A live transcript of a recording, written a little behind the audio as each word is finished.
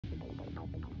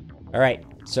All right,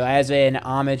 so as an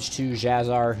homage to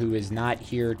Jazar, who is not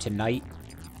here tonight,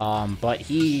 but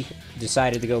he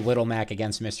decided to go Little Mac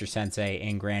against Mr. Sensei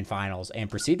in Grand Finals and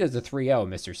proceeded to 3-0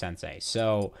 Mr. Sensei.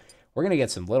 So we're going to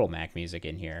get some Little Mac music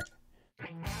in here.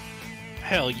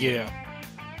 Hell yeah.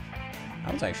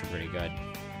 That was actually pretty good.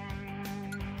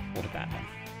 Hold it that one.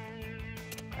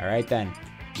 All right, then.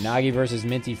 Oonagi versus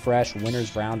Minty Phresh,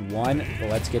 winners round 1.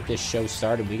 Let's get this show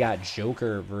started. We got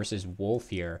Joker versus Wolf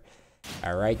here.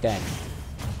 All right, then.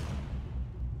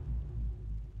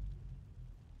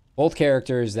 Both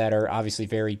characters that are obviously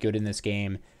very good in this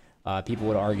game. People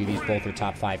would argue these both are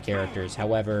top 5 characters.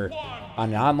 However, on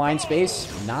an online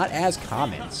space, not as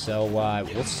common. So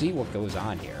we'll see what goes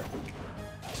on here.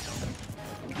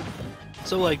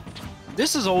 So, like,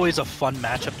 this is always a fun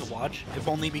matchup to watch, if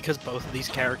only because both of these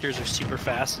characters are super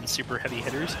fast and super heavy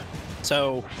hitters.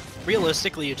 So,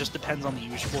 realistically, it just depends on the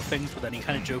usual things with any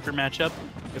kind of Joker matchup.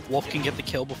 If Wolf can get the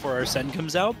kill before Arsene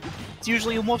comes out, it's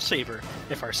usually in Wolf's favor.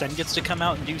 If Arsene gets to come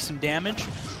out and do some damage,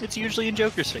 it's usually in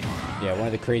Joker's favor. Yeah, one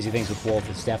of the crazy things with Wolf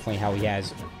is definitely how he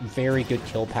has very good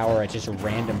kill power at just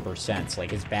random percents.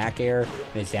 Like his back air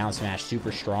and his down smash,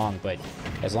 super strong, but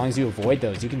as long as you avoid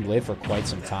those, you can live for quite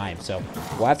some time. So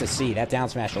we'll have to see. That down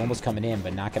smash almost coming in,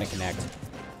 but not going to connect.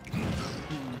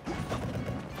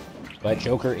 But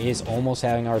Joker is almost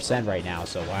having Arsene right now,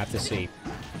 so we'll have to see.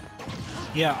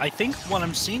 Yeah, I think what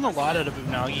I'm seeing a lot out of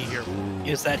Oonagi here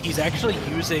is that he's actually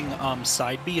using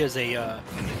side B as a,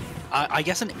 I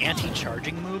guess an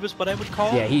anti-charging move is what I would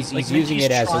call it. Yeah, he's like, using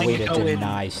it as a way to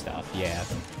deny in. stuff, yeah.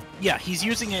 Yeah, he's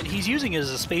using it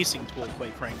as a spacing tool,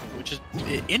 quite frankly, which is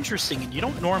interesting, and you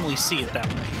don't normally see it that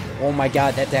way. Oh my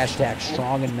god, that dash attack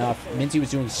strong enough. Minty was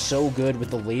doing so good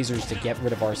with the lasers to get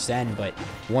rid of Arsene, but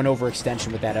one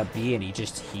overextension with that up B, and he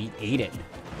ate it.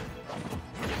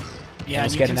 Yeah,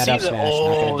 and you getting can that see up that,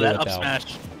 smash. that up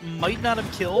smash might not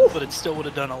have killed, but it still would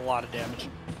have done a lot of damage.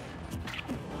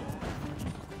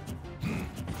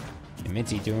 And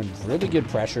Minty doing really good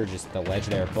pressure, just the ledge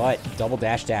there, but double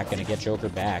dash attack gonna get Joker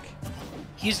back.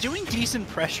 He's doing decent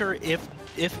pressure if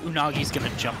Unagi's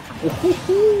gonna jump from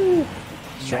him.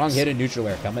 Strong hit in neutral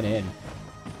air coming in.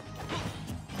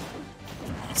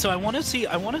 So I want to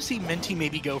see Minty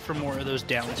maybe go for more of those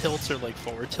down tilts or like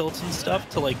forward tilts and stuff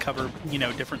to like cover, you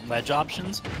know, different ledge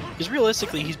options. Because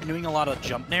realistically, he's been doing a lot of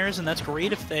jump nairs, and that's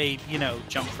great if they, you know,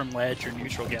 jump from ledge or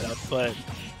neutral get up, but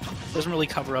doesn't really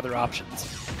cover other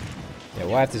options. Yeah,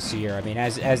 we'll have to see here. I mean,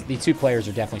 as the two players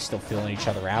are definitely still filling each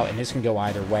other out, and this can go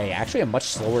either way. Actually, a much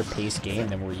slower paced game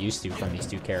than we're used to from these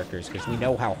two characters, because we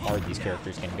know how hard these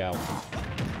characters can go.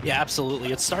 Yeah,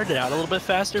 absolutely. It started out a little bit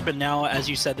faster, but now, as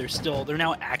you said, they're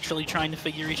now actually trying to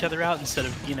figure each other out instead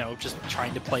of, you know, just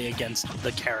trying to play against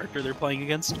the character they're playing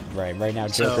against. Right now,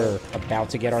 Joker about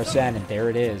to get Arsene, and there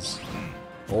it is.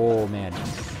 Oh, man.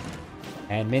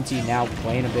 And Minty now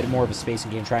playing a bit more of a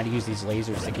spacing game, trying to use these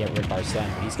lasers to get rid of Arsene,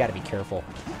 but he's got to be careful.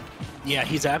 Yeah,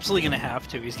 he's absolutely going to have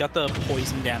to. He's got the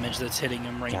poison damage that's hitting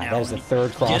him right now. That is the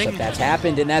third cross-up that's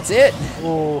happened, and that's it!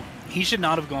 Oh, he should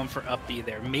not have gone for up B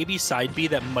there. Maybe side B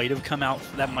that might have come out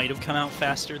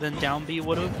faster than down B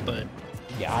would have, but...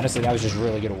 Yeah, honestly, that was just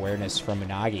really good awareness from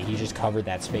Oonagi. He just covered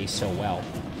that space so well.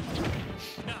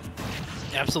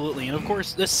 Absolutely, and of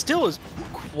course, this still is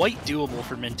quite doable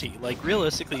for Minty. Like,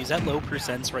 realistically, he's at low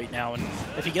percents right now, and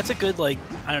if he gets a good, like,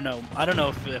 I don't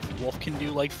know if Wolf can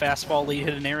do, like, fastball, late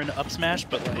hit an air, and up smash,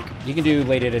 but, like... You can do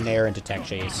late hit an air into tech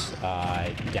chase,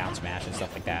 down smash, and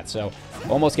stuff like that. So,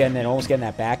 almost getting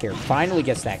that back air. Finally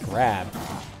gets that grab.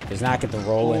 Does not get the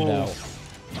roll in, though.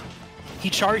 He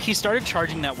started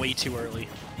charging that way too early.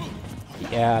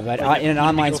 Yeah, but in an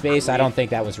online space, I don't think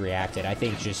that was reacted. I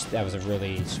think just that was a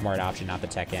really smart option, not the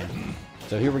tech end.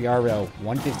 So here we are, though,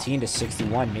 115 to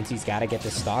 61. Minty's got to get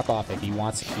the stock off if he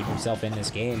wants to keep himself in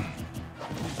this game.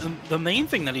 The main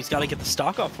thing that he's got to get the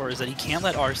stock off for is that he can't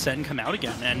let Arsene come out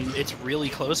again, and it's really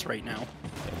close right now.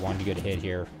 Yeah, one good hit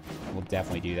here. We'll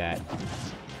definitely do that.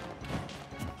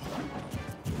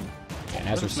 And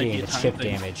as we're seeing, the chip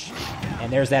damage.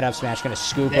 And there's that up smash, going to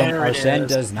scoop him. Arsene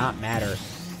does not matter.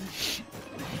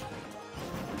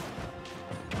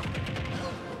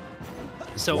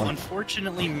 So,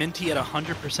 unfortunately, Minty at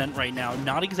 100% right now.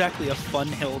 Not exactly a fun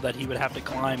hill that he would have to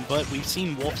climb, but we've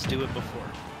seen Wolves do it before.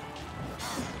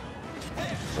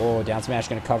 Oh, down smash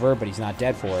going to cover, but he's not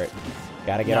dead for it.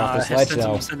 Got to get off this ledge,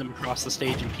 though. Send him across the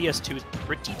stage, and PS2 is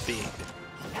pretty big.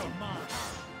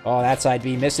 Oh, that side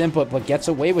B miss input, but gets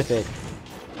away with it.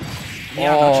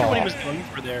 Yeah, I'm not sure what he was going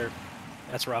for there.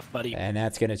 That's rough, buddy. And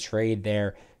that's going to trade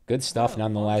there. Good stuff,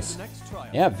 nonetheless.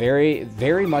 Yeah, very,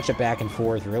 very much a back and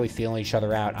forth, really feeling each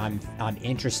other out. I'm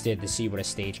interested to see what a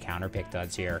stage counter pick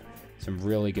does here. Some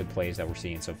really good plays that we're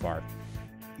seeing so far.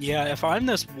 Yeah, if I'm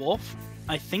this Wolf,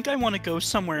 I think I want to go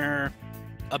somewhere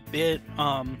a bit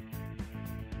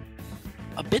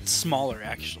smaller,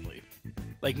 actually.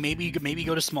 Like maybe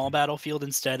go to small battlefield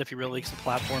instead if he really likes the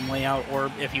platform layout,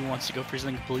 or if he wants to go for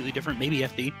something completely different, maybe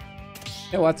FD.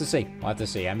 Yeah, we'll have to see. We'll have to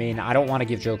see. I mean, I don't want to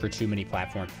give Joker too many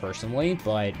platforms personally,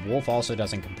 but Wolf also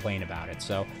doesn't complain about it.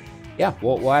 So, yeah,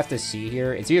 we'll have to see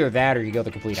here. It's either that or you go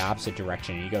the complete opposite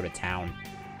direction and you go to town.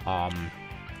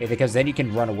 Because then you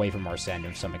can run away from Arsene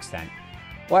to some extent.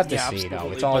 We'll have to see,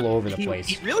 though. It's all over the place.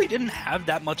 He really didn't have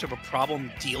that much of a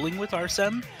problem dealing with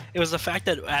Arsene. It was the fact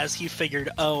that as he figured,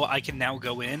 oh, I can now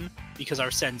go in because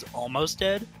Arsene's almost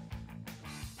dead,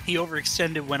 he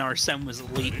overextended when Arsene was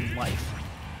late in life.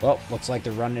 Well, looks like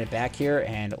they're running it back here,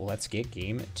 and let's get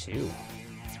game 2.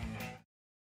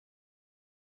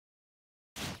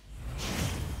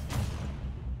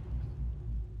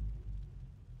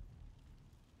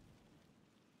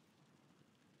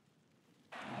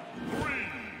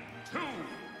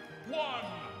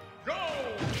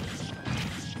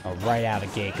 Right out of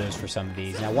the gate goes for some of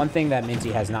these. Now, one thing that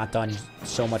Minty has not done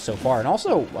so much so far, and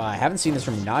also I haven't seen this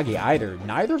from Oonagi either,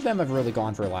 neither of them have really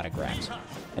gone for a lot of grabs.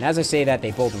 And as I say that,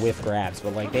 they both whiff grabs,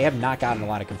 but like they have not gotten a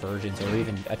lot of conversions or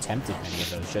even attempted many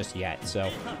of those just yet. So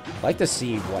I'd like to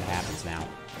see what happens now.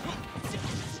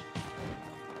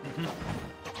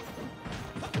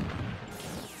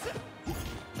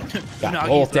 Got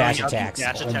both dash attacks.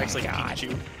 Oh my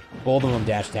god. Both of them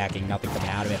dash attacking, nothing coming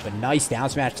out of it. But nice down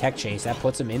smash tech chase. That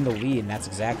puts him in the lead, and that's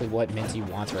exactly what Minty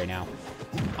wants right now.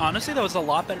 Honestly, that was a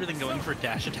lot better than going for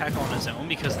dash attack on his own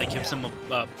because that gives him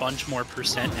a bunch more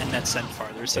percent and that sent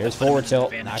farther. So there's forward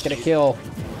tilt. Not going to kill.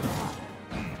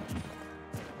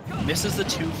 Misses the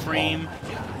 2-frame.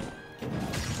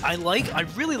 I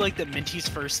really like that Minty's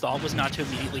first thought was not to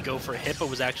immediately go for a hit, but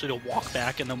was actually to walk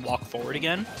back and then walk forward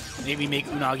again. Maybe make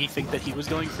Oonagi think that he was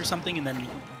going for something and then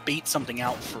bait something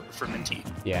out for Minty.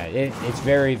 Yeah, it's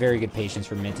very, very good patience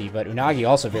for Minty, but Oonagi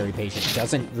also very patient.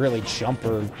 Doesn't really jump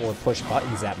or push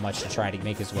buttons that much to try to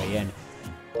make his way in.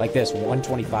 Like this,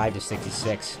 125 to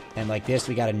 66. And like this,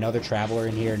 we got another Traveler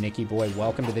in here. Nicky Boy,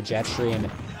 welcome to the Jetstream.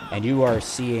 And you are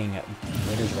seeing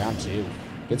winners round 2.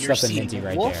 Good stuff in Minty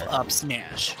right Wolf there. Up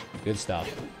smash. Good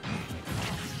stuff.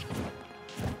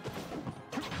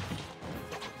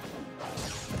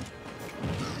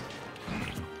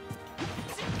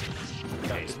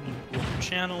 Nice.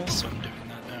 Channel, so I'm doing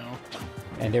that now.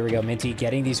 And there we go, Minty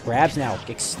getting these grabs now,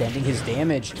 extending his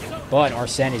damage. But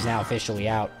Arsene is now officially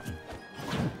out.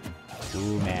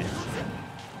 Ooh, man.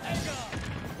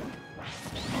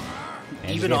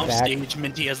 And even off stage,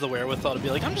 Minty has the wherewithal to be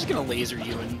like, I'm just going to laser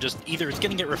you, and just either it's going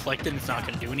to get reflected and it's not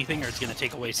going to do anything, or it's going to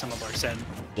take away some of Arsene.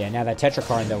 Yeah, now that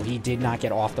Tetrakarn, though, he did not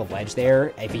get off the ledge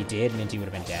there. If he did, Minty would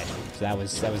have been dead. So that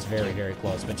was very, very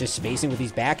close. But just spacing with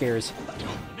these back airs,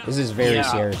 this is very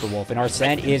scary for Wolf. And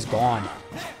Arsene is gone.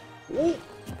 Ooh.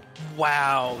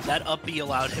 Wow, that up B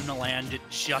allowed him to land at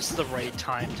just the right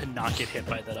time to not get hit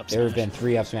by that up smash. There have been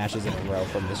 3 up smashes in a row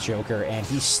from this Joker, and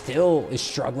he still is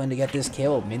struggling to get this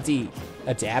kill. Minty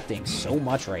adapting so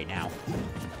much right now.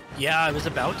 Yeah, I was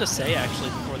about to say, actually,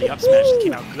 before the up smashes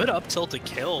came out, good up tilt to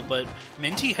kill, but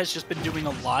Minty has just been doing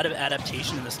a lot of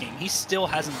adaptation in this game. He still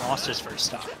hasn't lost his first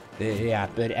stock. Yeah,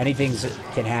 but anything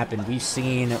can happen. We've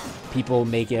seen people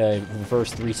make a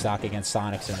reverse 3 stock against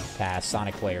Sonics in the past,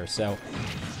 Sonic players, so...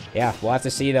 Yeah, we'll have to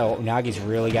see, though. Unagi's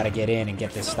really got to get in and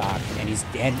get this stock. And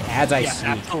as I see...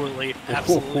 absolutely.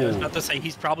 Absolutely. I was about to say,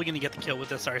 he's probably going to get the kill with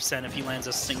this Arsene if he lands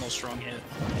a single strong hit.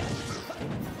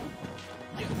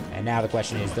 Yeah. And now the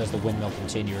question is, does the windmill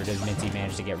continue, or does Minty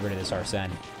manage to get rid of this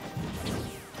Arsene?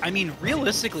 I mean,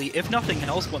 realistically, if nothing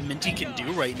else, what Minty can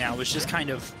do right now is just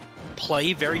kind of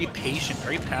play very patient,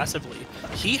 very passively.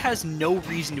 He has no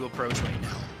reason to approach right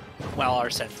now while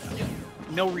Arsene's out.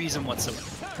 No reason whatsoever.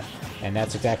 And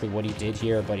that's exactly what he did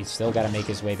here, but he's still got to make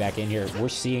his way back in here. We're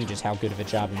seeing just how good of a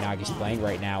job Unagi's playing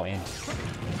right now, and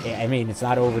I mean, it's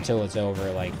not over till it's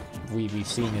over. Like, we've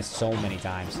seen this so many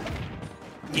times.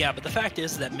 Yeah, but the fact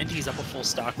is that Minty's up a full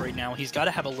stock right now. He's got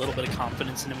to have a little bit of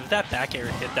confidence in him. If that back air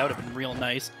hit, that would have been real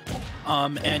nice.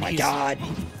 And my God.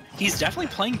 He's definitely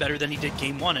playing better than he did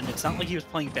game 1, and it's not like he was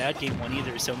playing bad game 1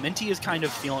 either, so Minty is kind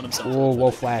of feeling himself. Oh, whoa,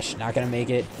 Flash. Not going to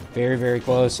make it. Very, very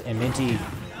close. And Minty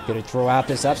going to throw out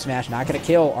this up smash. Not going to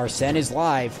kill. Arsene is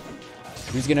live.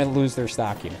 Who's going to lose their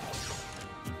stock here?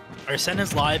 Arsene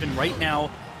is live, and right now,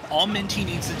 all Minty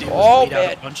needs to do is wait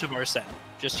out a bunch of Arsene.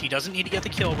 He doesn't need to get the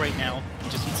kill right now.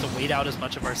 He just needs to wait out as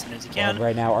much of Arsene as he can. Well,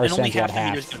 right now, Arsene's got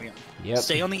half. Yep.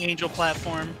 Stay on the Angel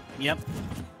platform. Yep.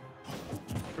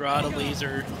 Throw out a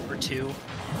laser or 2.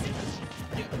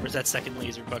 Where's that second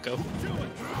laser, bucko?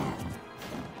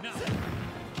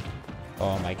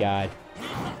 Oh my god.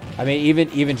 I mean,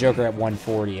 even Joker at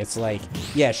 140, it's like,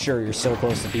 yeah, sure, you're so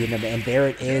close to beating him, and there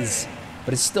it is.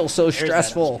 But it's still so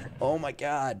stressful. Oh my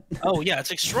god. Oh yeah,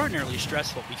 it's extraordinarily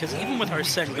stressful because even with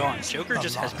Arsene gone, Joker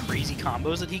just has crazy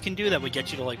combos that he can do that would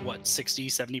get you to like, what, 60,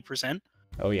 70%?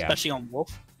 Oh yeah. Especially on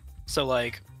Wolf. So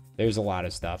like... There's a lot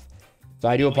of stuff. So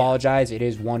I do apologize. It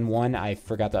is 1-1. I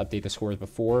forgot to update the scores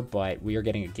before, but we are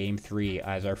getting a Game 3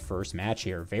 as our first match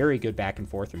here. Very good back and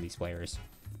forth from these players.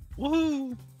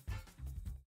 Woohoo!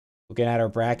 Looking at our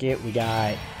bracket, we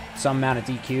got some amount of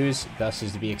DQs, thus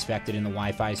is to be expected in the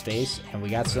Wi-Fi space, and we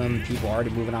got some people already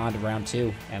moving on to round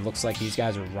 2, and looks like these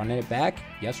guys are running it back.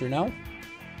 Yes or no? All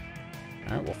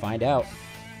right, we'll find out.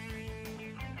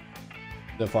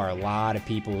 So far, a lot of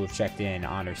people who have checked in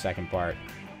on our second part.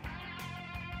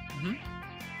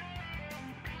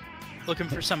 Looking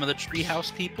for some of the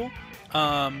Treehouse people.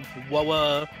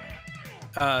 Woa,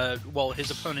 well,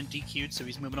 his opponent DQ'd, so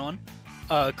he's moving on.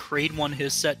 Kraid won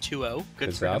his set 2-0.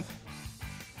 Good for him.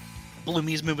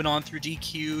 Bloomy's moving on through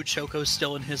DQ. Choco's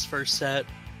still in his first set.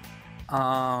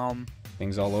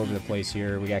 Things all over the place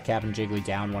here. We got Captain Jiggly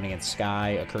down 1 against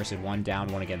Sky. Accursed 1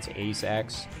 down 1 against Ace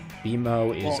X.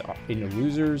 BMO is in the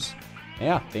losers.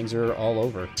 Yeah, things are all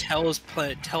over. Tell's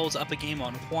up a game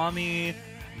on Kwame.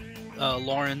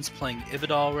 Lauren's playing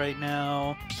Ibidal right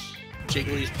now.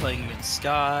 Jiggly's playing against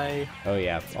Sky. Oh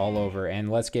yeah, all over.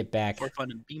 And let's get back to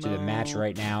the match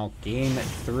right now. Game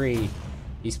 3.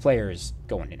 These players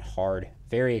going in hard.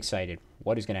 Very excited.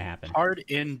 What is going to happen? Hard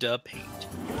in the paint.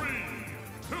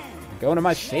 Going to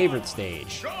my favorite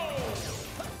stage.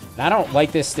 And I don't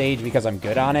like this stage because I'm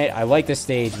good on it. I like this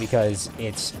stage because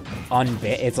it's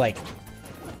it's like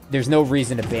there's no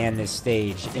reason to ban this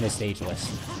stage in a stage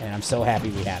list. And I'm so happy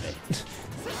we have it.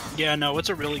 Yeah, no, it's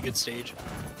a really good stage.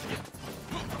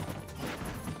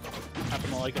 I happen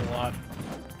to like it a lot.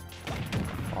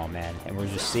 Oh man, and we're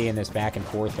just seeing this back and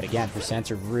forth, but again,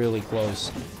 percents are really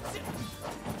close.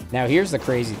 Now here's the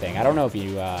crazy thing. I don't know if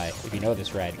you know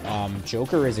this, Red.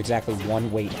 Joker is exactly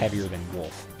 1 weight heavier than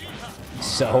Wolf.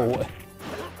 So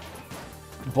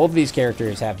both of these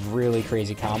characters have really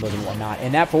crazy combos and whatnot.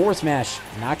 And that forward smash,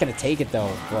 not gonna take it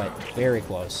though, but very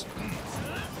close.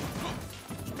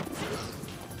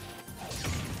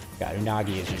 God,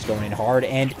 Oonagi is just going in hard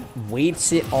and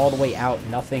waits it all the way out.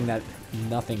 Nothing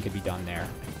could be done there.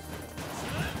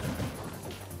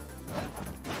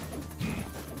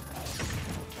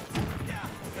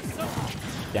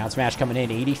 Down smash coming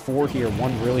in, 84 here.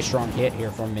 1 really strong hit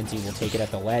here from Minty. Will take it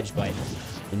at the ledge, but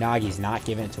Unagi's not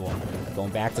giving it to him.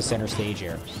 Going back to center stage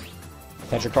here.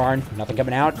 Tetrakarn, nothing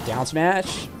coming out. Down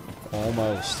smash,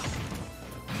 almost.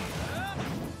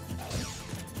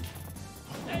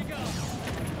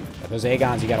 Those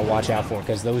Aegons you got to watch out for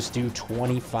because those do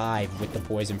 25 with the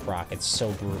poison proc. It's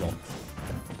so brutal.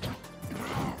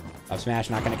 Up smash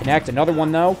not going to connect. Another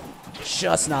one though.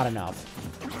 Just not enough.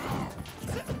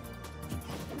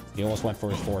 He almost went for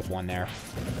his 4th one there.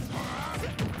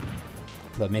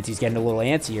 But Minty's getting a little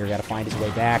antsy here. Got to find his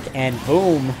way back. And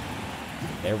boom.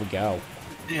 There we go.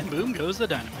 And boom goes the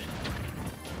Dynamite.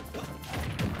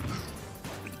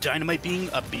 Dynamite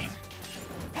being up B.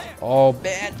 Oh,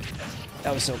 man.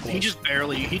 That was so close. He just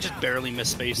barely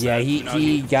misspaced. Yeah, that.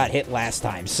 he got hit last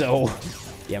time, so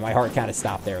yeah, my heart kind of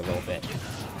stopped there a little bit.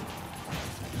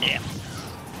 Yeah.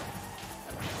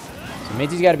 So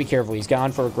Minty's got to be careful. He's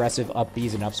gone for aggressive up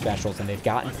Bs and up specials, and they've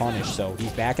gotten punished, so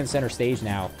he's back in center stage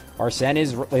now. Arsene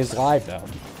is live, though.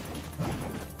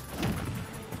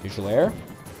 Neutral air.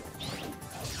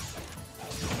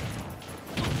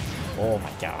 Oh,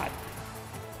 my God.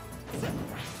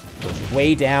 Goes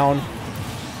way down.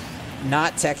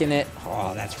 Not teching it.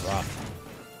 Oh, that's rough.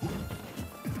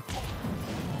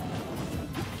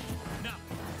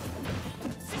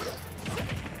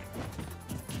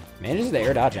 Manages the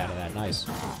air dodge out of that. Nice.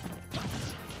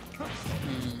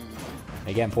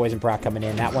 Again, poison proc coming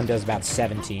in. That one does about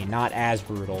 17. Not as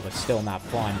brutal, but still not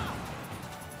fun.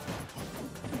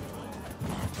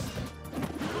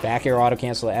 Back air auto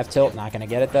cancel the F tilt. Not going to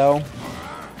get it, though.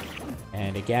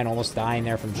 And again, almost dying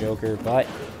there from Joker, but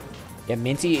yeah,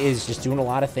 Minty is just doing a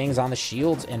lot of things on the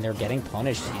shields, and they're getting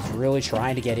punished. He's really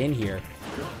trying to get in here.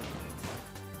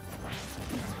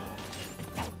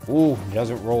 Ooh, he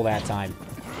doesn't roll that time.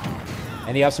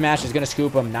 And the up smash is going to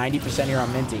scoop him. 90% here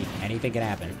on Minty. Anything can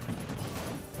happen.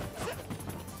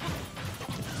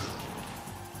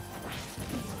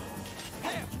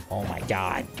 Oh my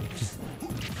God.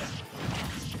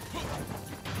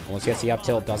 Almost gets the up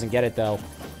tilt. Doesn't get it, though.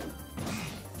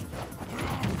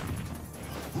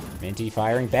 Minty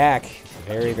firing back.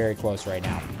 Very, very close right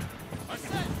now.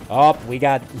 Oh, we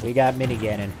got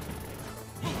Miniganon.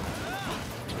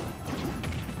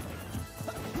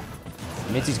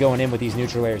 Minty's going in with these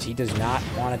neutral airs. He does not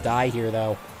want to die here,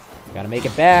 though. Got to make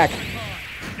it back.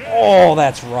 Oh,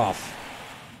 that's rough.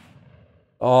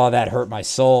 Oh, that hurt my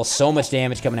soul. So much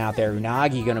damage coming out there.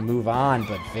 Oonagi going to move on,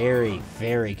 but very,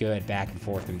 very good back and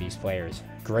forth from these players.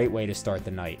 Great way to start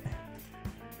the night.